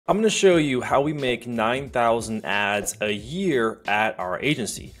I'm going to show you how we make 9,000 ads a year at our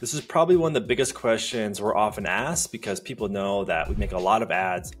agency. This is probably one of the biggest questions we're often asked because people know that we make a lot of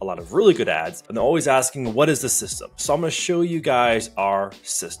ads, a lot of really good ads, and they're always asking, what is the system? So I'm going to show you guys our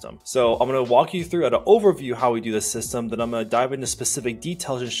system. So I'm going to walk you through at an overview how we do the system, then I'm going to dive into specific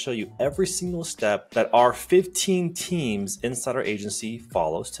details and show you every single step that our 15 teams inside our agency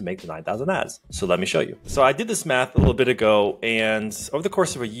follows to make the 9,000 ads. So let me show you. So I did this math a little bit ago, and over the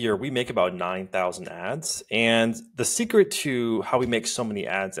course of a year, we make about 9,000 ads. And the secret to how we make so many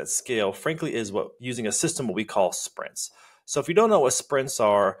ads at scale, frankly, is using a system what we call sprints. So if you don't know what sprints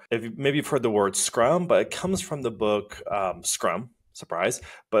are, maybe you've heard the word Scrum, but it comes from the book Scrum. Surprise,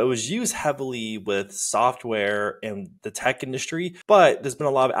 but it was used heavily with software and the tech industry. But there's been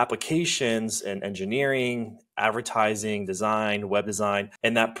a lot of applications in engineering, advertising, design, web design.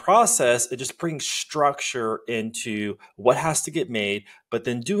 And that process, it just brings structure into what has to get made, but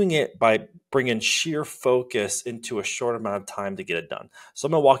then doing it by bringing sheer focus into a short amount of time to get it done. So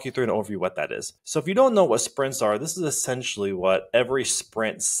I'm going to walk you through an overview of what that is. So if you don't know what sprints are, this is essentially what every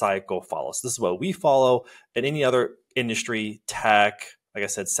sprint cycle follows. This is what we follow in any other industry, tech, like I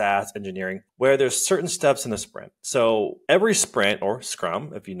said, SaaS, engineering, where there's certain steps in a sprint. So every sprint, or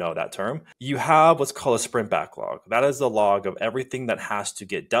Scrum, if you know that term, you have what's called a sprint backlog. That is the log of everything that has to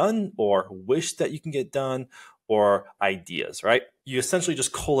get done or wish that you can get done or ideas, right? You essentially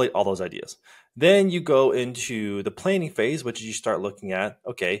just collate all those ideas. Then you go into the planning phase, which is you start looking at,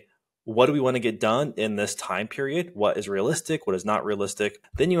 okay, what do we want to get done in this time period? What is realistic? What is not realistic?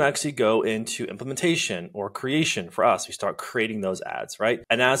 Then you actually go into implementation or creation. For us, we start creating those ads, right?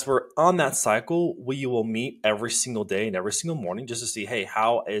 And as we're on that cycle, we will meet every single day and every single morning just to see, hey,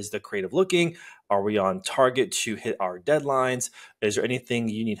 how is the creative looking? Are we on target to hit our deadlines? Is there anything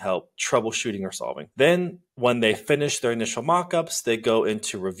you need help troubleshooting or solving? Then when they finish their initial mockups, they go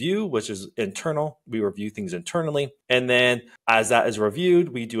into review, which is internal. We review things internally. And then as that is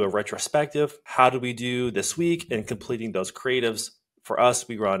reviewed, we do a retrospective. How did we do this week in completing those creatives? For us,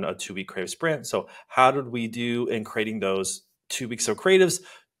 we run a 2-week creative sprint. So how did we do in creating those 2 weeks of creatives?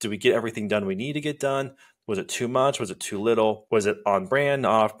 Did we get everything done we need to get done? Was it too much? Was it too little? Was it on brand,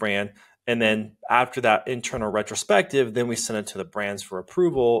 not off brand? And then after that internal retrospective, then we send it to the brands for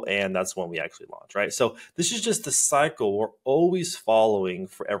approval. And that's when we actually launch, right? So this is just the cycle we're always following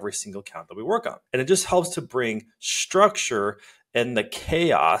for every single account that we work on. And it just helps to bring structure and the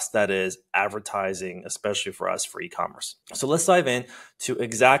chaos that is advertising, especially for us for e-commerce. So let's dive in to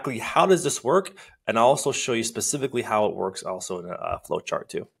exactly how does this work? And I'll also show you specifically how it works also in a flow chart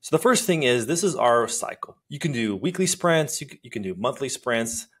too. So the first thing is this is our cycle. You can do weekly sprints, you can do monthly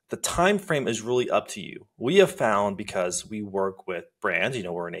sprints. The time frame is really up to you. We have found, because we work with brands,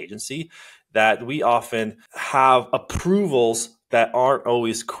 we're an agency, that we often have approvals that aren't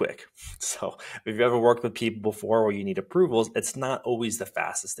always quick. So if you've ever worked with people before where you need approvals, it's not always the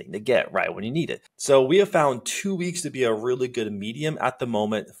fastest thing to get right when you need it. So we have found 2 weeks to be a really good medium at the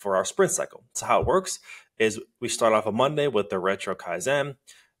moment for our sprint cycle. So how it works is we start off on Monday with the retro Kaizen,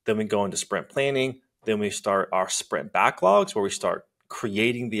 then we go into sprint planning, then we start our sprint backlogs where we start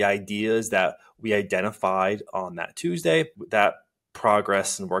creating the ideas that we identified on that Tuesday. That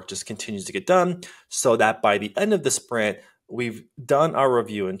progress and work just continues to get done so that by the end of the sprint, we've done our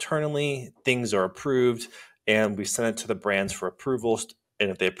review internally, things are approved, and we send it to the brands for approvals. And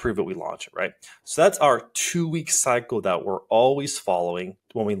if they approve it, we launch it, right? So that's our 2-week cycle that we're always following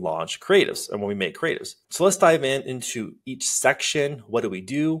when we launch creatives and when we make creatives. So let's dive into each section. What do we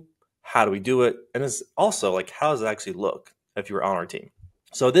do? How do we do it? And it's also like, how does it actually look if you're on our team?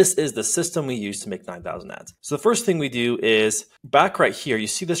 So this is the system we use to make 9,000 ads. So the first thing we do is back right here, you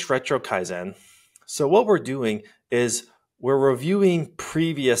see this retro Kaizen. So what we're doing is we're reviewing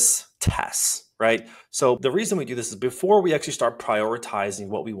previous tests, right? So the reason we do this is before we actually start prioritizing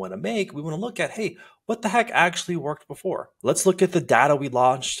what we want to make, we want to look at, hey, what the heck actually worked before? Let's look at the data we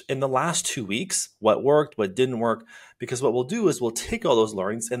launched in the last 2 weeks, what worked, what didn't work, because what we'll do is we'll take all those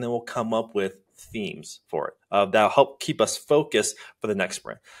learnings and then we'll come up with themes for it that'll help keep us focused for the next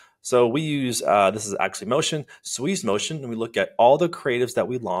sprint. So we use, this is actually Motion. So we use Motion and we look at all the creatives that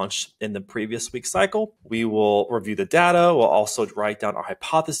we launched in the previous week cycle. We will review the data. We'll also write down our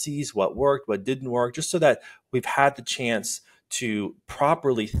hypotheses, what worked, what didn't work, just so that we've had the chance to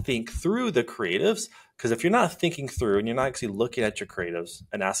properly think through the creatives. Because if you're not thinking through and you're not actually looking at your creatives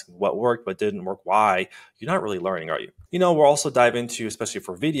and asking what worked, what didn't work, why, you're not really learning, are you? We'll also dive into, especially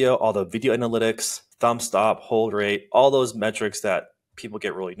for video, all the video analytics, thumb stop, hold rate, all those metrics that people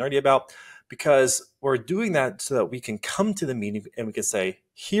get really nerdy about, because we're doing that so that we can come to the meeting and we can say,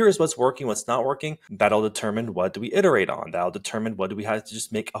 Here's what's working, what's not working. That'll determine what do we iterate on. That'll determine what do we have to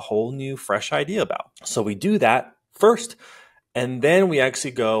just make a whole new fresh idea about. So we do that first, and then we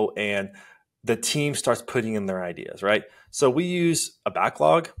actually go and the team starts putting in their ideas, right? So we use a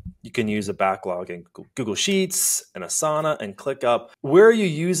backlog. You can use a backlog in Google Sheets and Asana and ClickUp. Where you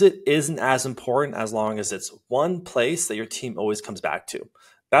use it isn't as important as long as it's one place that your team always comes back to.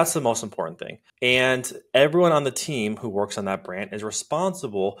 That's the most important thing. And everyone on the team who works on that brand is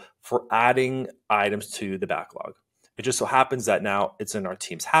responsible for adding items to the backlog. It just so happens that now it's in our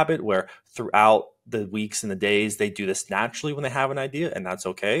team's habit where throughout the weeks and the days, they do this naturally when they have an idea, and that's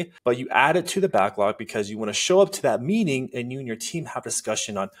okay. But you add it to the backlog because you want to show up to that meeting and you and your team have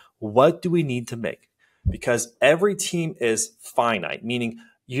discussion on what do we need to make? Because every team is finite, meaning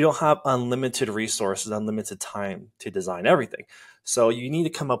you don't have unlimited resources, unlimited time to design everything. So you need to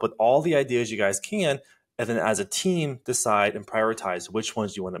come up with all the ideas you guys can, and then as a team, decide and prioritize which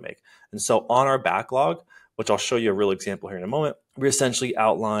ones you want to make. And so on our backlog, which I'll show you a real example here in a moment, we essentially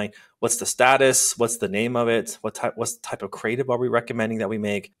outline what's the status, what's the name of it, what's the type of creative are we recommending that we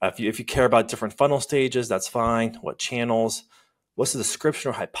make. If you care about different funnel stages, that's fine. What channels, what's the description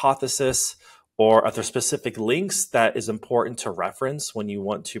or hypothesis, or are there specific links that is important to reference when you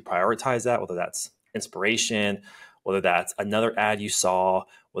want to prioritize that, whether that's inspiration, whether that's another ad you saw,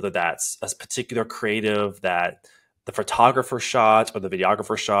 whether that's a particular creative that the photographer shot or the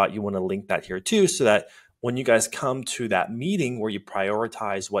videographer shot, you want to link that here too, so that when you guys come to that meeting where you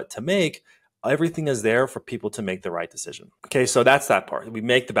prioritize what to make, everything is there for people to make the right decision. Okay, so that's that part. We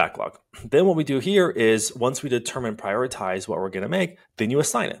make the backlog. Then what we do here is once we determine, prioritize what we're going to make, then you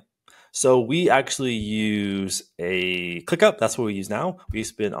assign it. So we actually use a ClickUp. That's what we use now. We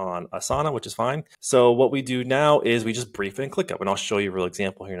used to be on Asana, which is fine. So what we do now is we just brief it in ClickUp. And I'll show you a real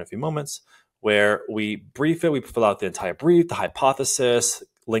example here in a few moments where we brief it. We fill out the entire brief, the hypothesis,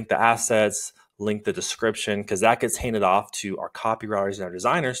 link the assets, link the description, because that gets handed off to our copywriters and our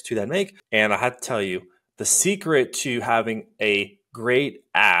designers to then make. And I have to tell you, the secret to having a great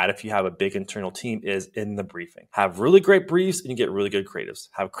ad, if you have a big internal team, is in the briefing. Have really great briefs and you get really good creatives.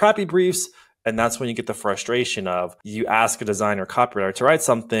 Have crappy briefs, and that's when you get the frustration of you ask a designer or copywriter to write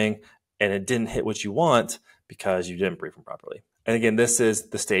something and it didn't hit what you want because you didn't brief them properly. And again, this is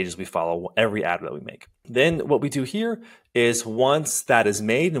the stages we follow every ad that we make. Then what we do here is once that is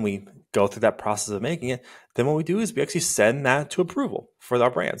made and we go through that process of making it, then what we do is we actually send that to approval for our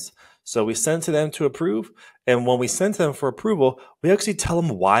brands. So we send to them to approve. And when we send to them for approval, we actually tell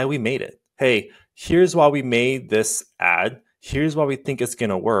them why we made it. Hey, here's why we made this ad. Here's why we think it's going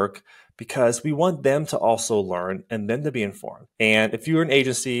to work, because we want them to also learn and them to be informed. And if you're an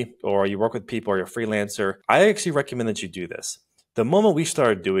agency or you work with people or you're a freelancer, I actually recommend that you do this. The moment we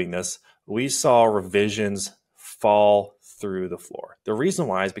started doing this, we saw revisions fall through the floor. The reason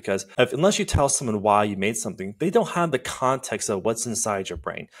why is because unless you tell someone why you made something, they don't have the context of what's inside your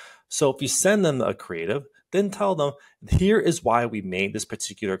brain. So if you send them a creative, then tell them, here is why we made this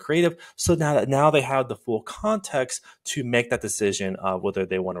particular creative. So now they have the full context to make that decision of whether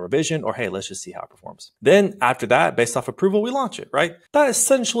they want a revision or, hey, let's just see how it performs. Then after that, based off approval, we launch it, right? That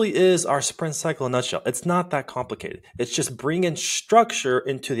essentially is our sprint cycle in a nutshell. It's not that complicated. It's just bringing structure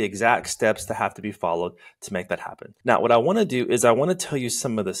into the exact steps that have to be followed to make that happen. Now, what I want to do is I want to tell you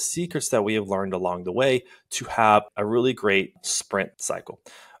some of the secrets that we have learned along the way to have a really great sprint cycle.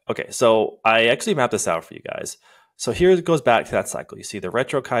 Okay, so I actually mapped this out for you guys. So here it goes back to that cycle. You see the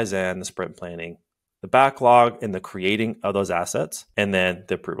retro Kaizen, the sprint planning, the backlog, and the creating of those assets, and then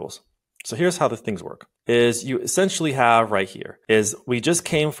the approvals. So here's how the things work. Is you essentially have right here is we just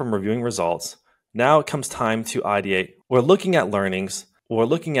came from reviewing results. Now it comes time to ideate. We're looking at learnings. We're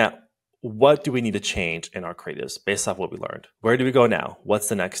looking at what do we need to change in our creatives based off what we learned. Where do we go now? What's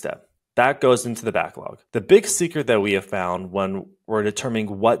the next step? That goes into the backlog. The big secret that we have found when we're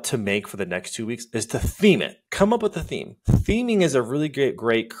determining what to make for the next 2 weeks is to theme it. Come up with a theme. Theming is a really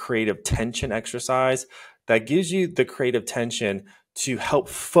great creative tension exercise that gives you the creative tension to help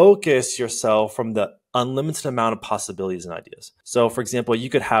focus yourself from the unlimited amount of possibilities and ideas. So for example, you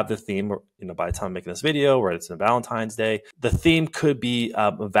could have the theme, by the time I'm making this video where it's a Valentine's Day, the theme could be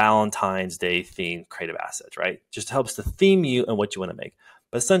a Valentine's Day themed creative assets, right? Just helps to theme you and what you want to make.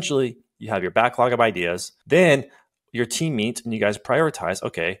 But essentially, you have your backlog of ideas. Then your team meets and you guys prioritize,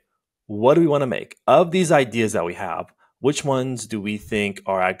 okay, what do we want to make? Of these ideas that we have, which ones do we think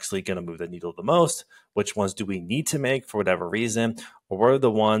are actually going to move the needle the most? Which ones do we need to make for whatever reason? Or what are the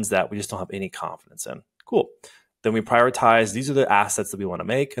ones that we just don't have any confidence in? Cool. Then we prioritize, these are the assets that we want to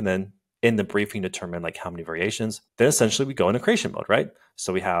make. And then in the briefing, determine like how many variations. Then essentially we go into creation mode, right?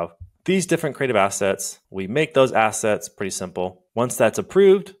 So we have these different creative assets. We make those assets pretty simple. Once that's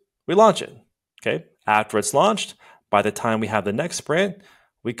approved, we launch it. Okay. After it's launched, by the time we have the next sprint,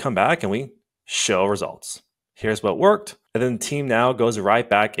 we come back and we show results. Here's what worked. And then the team now goes right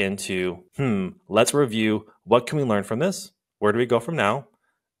back into, let's review what can we learn from this? Where do we go from now?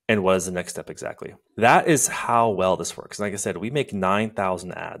 And what is the next step exactly? That is how well this works. Like I said, we make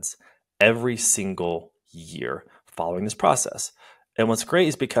 9,000 ads every single year following this process. And what's great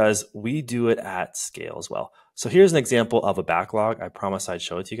is because we do it at scale as well. So here's an example of a backlog. I promise I'd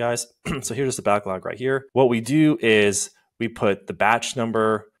show it to you guys. So here's the backlog right here. What we do is we put the batch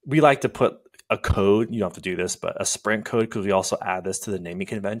number. We like to put a code. You don't have to do this, but a sprint code, because we also add this to the naming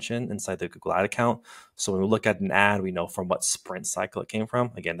convention inside the Google Ad account. So when we look at an ad, we know from what sprint cycle it came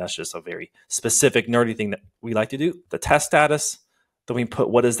from. Again, that's just a very specific nerdy thing that we like to do. The test status. Then we put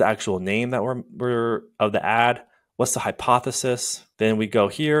what is the actual name that we're of the ad. What's the hypothesis? Then we go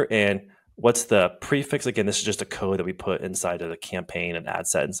here and what's the prefix? Again, this is just a code that we put inside of the campaign and ad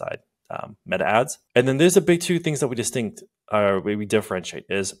set inside meta ads. And then there's a big two things that we differentiate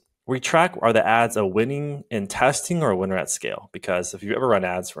is we track, are the ads a winning in testing or a winner at scale? Because if you ever run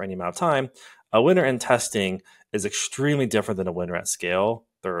ads for any amount of time, a winner in testing is extremely different than a winner at scale.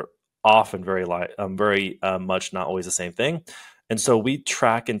 They're often very much not always the same thing. And so we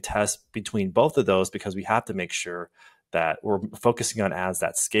track and test between both of those because we have to make sure that we're focusing on ads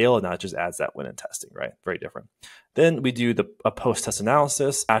that scale and not just ads that win in testing, right? Very different. Then we do a post-test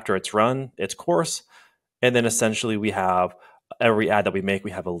analysis after it's run its course. And then essentially we have every ad that we make,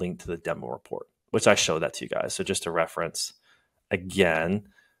 we have a link to the demo report, which I showed that to you guys. So just to reference, again,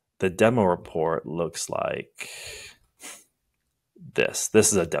 the demo report looks like this.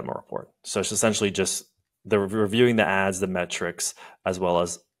 This is a demo report. So it's essentially just reviewing the ads, the metrics, as well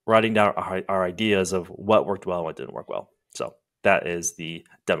as writing down our ideas of what worked well and what didn't work well. So that is the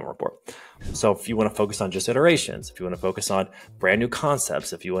demo report. So if you want to focus on just iterations, if you want to focus on brand new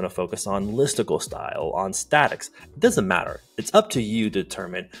concepts, if you want to focus on listicle style, on statics, it doesn't matter. It's up to you to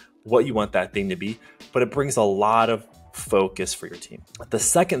determine what you want that thing to be, but it brings a lot of focus for your team. The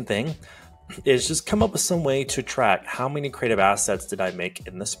second thing is just come up with some way to track how many creative assets did I make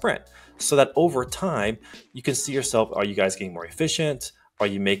in the sprint, so that over time you can see yourself, are you guys getting more efficient? Are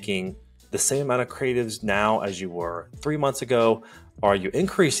you making the same amount of creatives now as you were 3 months ago? Are you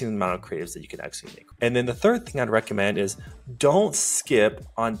increasing the amount of creatives that you can actually make? And then the third thing I'd recommend is don't skip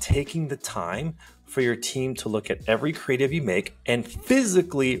on taking the time for your team to look at every creative you make and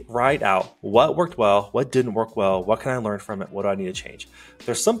physically write out what worked well, what didn't work well, what can I learn from it, what do I need to change.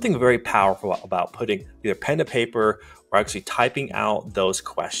 There's something very powerful about putting either pen to paper or actually typing out those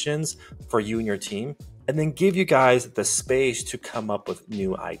questions for you and your team, and then give you guys the space to come up with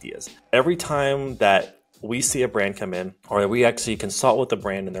new ideas. Every time that we see a brand come in, or we actually consult with the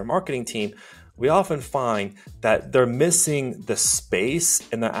brand and their marketing team, we often find that they're missing the space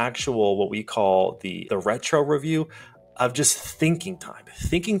and the actual, what we call the retro review of just thinking time.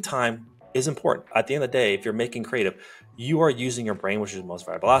 Thinking time is important. At the end of the day, if you're making creative, you are using your brain, which is the most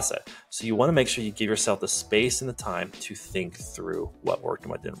valuable asset. So you want to make sure you give yourself the space and the time to think through what worked and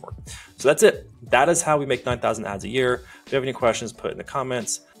what didn't work. So that's it. That is how we make 9,000 ads a year. If you have any questions, put it in the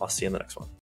comments. I'll see you in the next one.